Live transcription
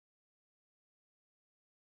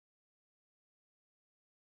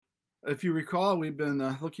If you recall, we've been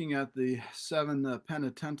looking at the seven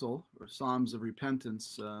penitential or Psalms of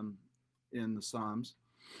repentance in the Psalms,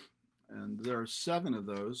 and there are seven of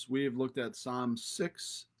those. We've looked at Psalm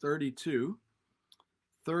 6, 32,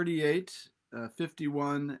 38,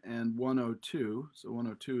 51, and 102. So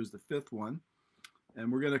 102 is the fifth one.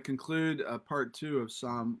 And we're going to conclude part two of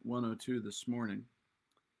Psalm 102 this morning.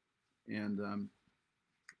 And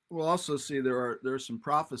we'll also see there's some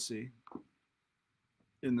prophecy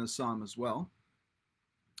in this psalm as well.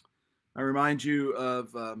 I remind you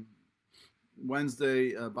of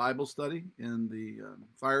Wednesday Bible study in the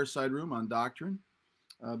fireside room on doctrine.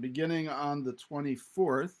 Beginning on the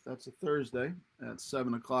 24th, that's a Thursday, at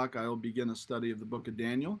 7 o'clock, I will begin a study of the book of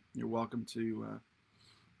Daniel. You're welcome to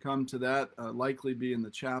come to that, likely be in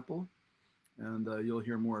the chapel, and you'll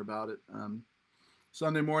hear more about it.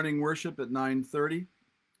 Sunday morning worship at 9:30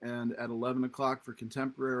 and at 11 o'clock for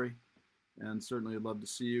contemporary. And certainly I'd love to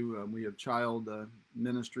see you. We have child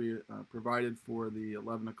ministry provided for the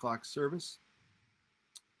 11 o'clock service.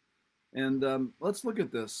 And let's look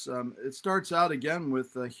at this. It starts out again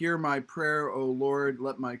with, hear my prayer, O Lord,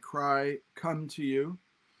 let my cry come to you.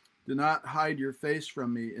 Do not hide your face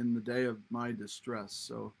from me in the day of my distress.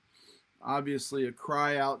 So obviously a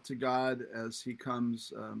cry out to God as he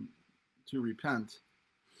comes to repent.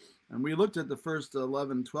 And we looked at the first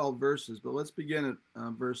 11, 12 verses, but let's begin at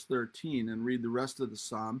verse 13 and read the rest of the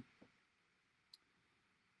psalm.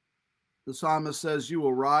 The psalmist says, you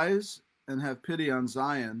will rise and have pity on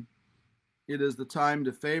Zion. It is the time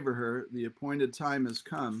to favor her. The appointed time has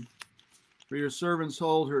come. For your servants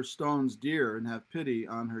hold her stones dear and have pity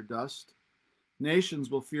on her dust. Nations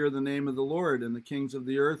will fear the name of the Lord, and the kings of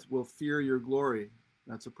the earth will fear your glory.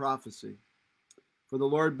 That's a prophecy. For the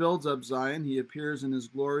Lord builds up Zion. He appears in his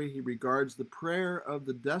glory. He regards the prayer of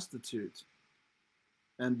the destitute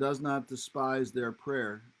and does not despise their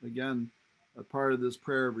prayer. Again, a part of this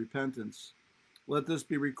prayer of repentance. Let this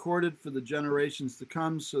be recorded for the generations to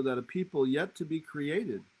come, so that a people yet to be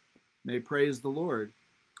created may praise the Lord.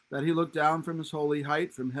 That he looked down from his holy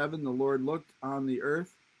height. From heaven the Lord looked on the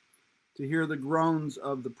earth to hear the groans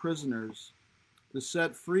of the prisoners, to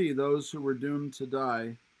set free those who were doomed to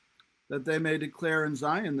die, that they may declare in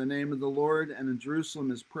Zion the name of the Lord, and in Jerusalem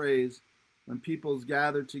his praise, when peoples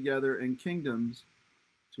gather together in kingdoms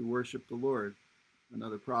to worship the Lord.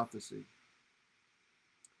 Another prophecy.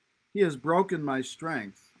 He has broken my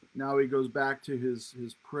strength. Now he goes back to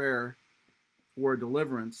his prayer for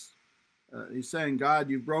deliverance. He's saying, God,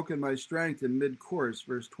 you've broken my strength in mid-course,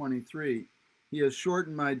 verse 23. He has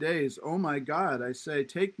shortened my days. Oh my God, I say,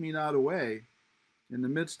 take me not away. In the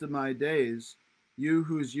midst of my days, you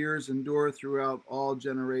whose years endure throughout all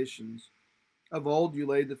generations. Of old you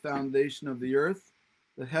laid the foundation of the earth.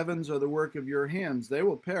 The heavens are the work of your hands. They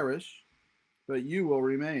will perish, but you will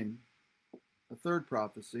remain. A third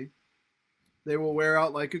prophecy. They will wear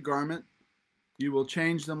out like a garment. You will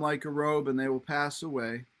change them like a robe, and they will pass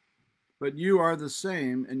away. But you are the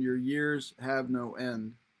same, and your years have no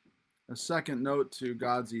end. A second note to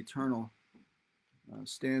God's eternal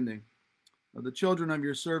standing. The children of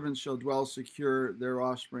your servants shall dwell secure. Their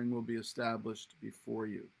offspring will be established before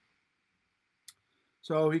you.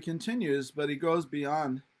 So he continues, but he goes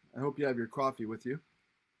beyond. I hope you have your coffee with you.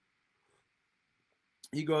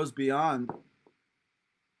 He goes beyond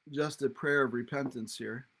just a prayer of repentance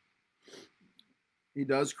here. He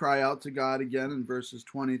does cry out to God again in verses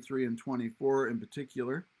 23 and 24 in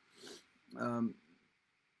particular,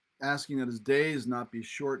 asking that his days not be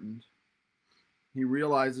shortened. He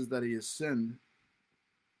realizes that he has sinned,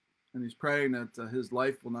 and he's praying that his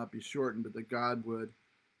life will not be shortened, but that God would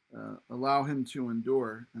allow him to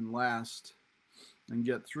endure and last and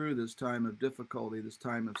get through this time of difficulty, this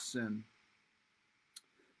time of sin.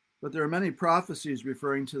 But there are many prophecies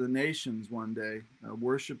referring to the nations one day,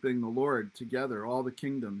 worshiping the Lord together, all the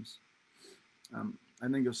kingdoms. I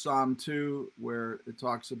think of Psalm 2, where it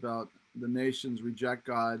talks about the nations reject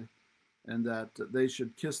God and that they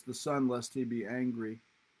should kiss the Son lest he be angry.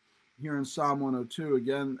 Here in Psalm 102,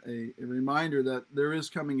 again, a reminder that there is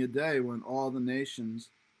coming a day when all the nations,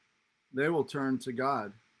 they will turn to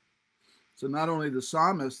God. So not only the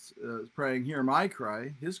psalmist is praying, hear my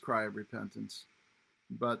cry, his cry of repentance,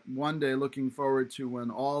 but one day looking forward to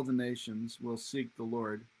when all the nations will seek the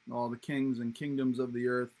Lord, all the kings and kingdoms of the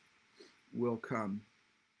earth will come.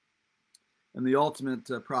 And the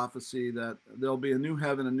ultimate prophecy that there'll be a new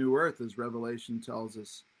heaven, a new earth, as Revelation tells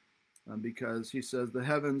us, because he says, the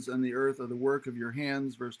heavens and the earth are the work of your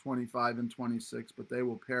hands, verse 25 and 26, but they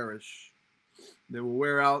will perish. They will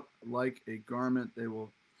wear out like a garment.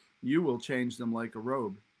 You will change them like a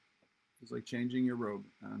robe. It's like changing your robe.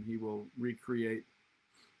 He will recreate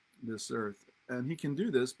this earth. And he can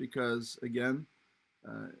do this because, again,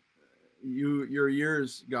 your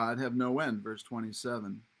years, God, have no end, verse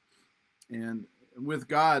 27. And with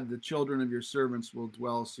God, the children of your servants will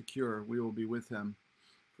dwell secure. We will be with him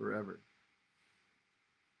forever.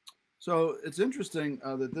 So it's interesting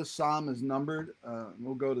that this psalm is numbered.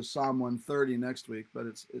 We'll go to Psalm 130 next week, but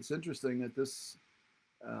it's interesting that this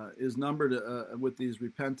is numbered with these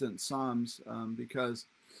repentant psalms because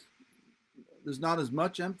there's not as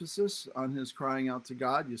much emphasis on his crying out to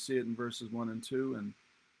God. You see it in verses 1 and 2 and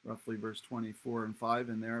roughly verse 24 and 5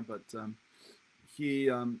 in there, but he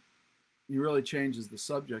really changes the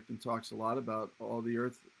subject and talks a lot about all the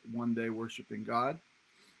earth one day worshiping God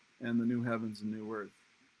and the new heavens and new earth.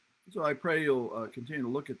 So I pray you'll continue to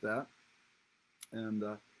look at that, and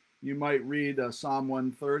you might read Psalm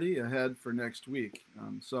 130 ahead for next week.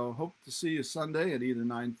 So hope to see you Sunday at either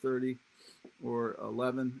 9:30 or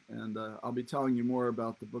 11, and I'll be telling you more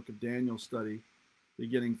about the book of Daniel study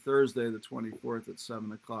beginning Thursday the 24th at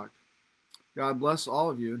 7 o'clock. God bless all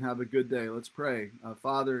of you and have a good day. Let's pray.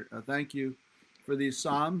 Father, thank you for these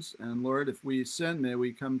psalms, and Lord, if we sin, may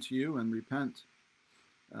we come to you and repent.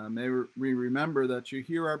 May we remember that you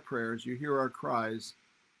hear our prayers, you hear our cries,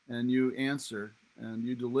 and you answer, and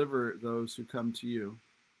you deliver those who come to you.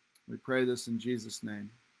 We pray this in Jesus' name.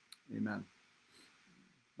 Amen.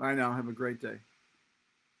 Bye now. Have a great day.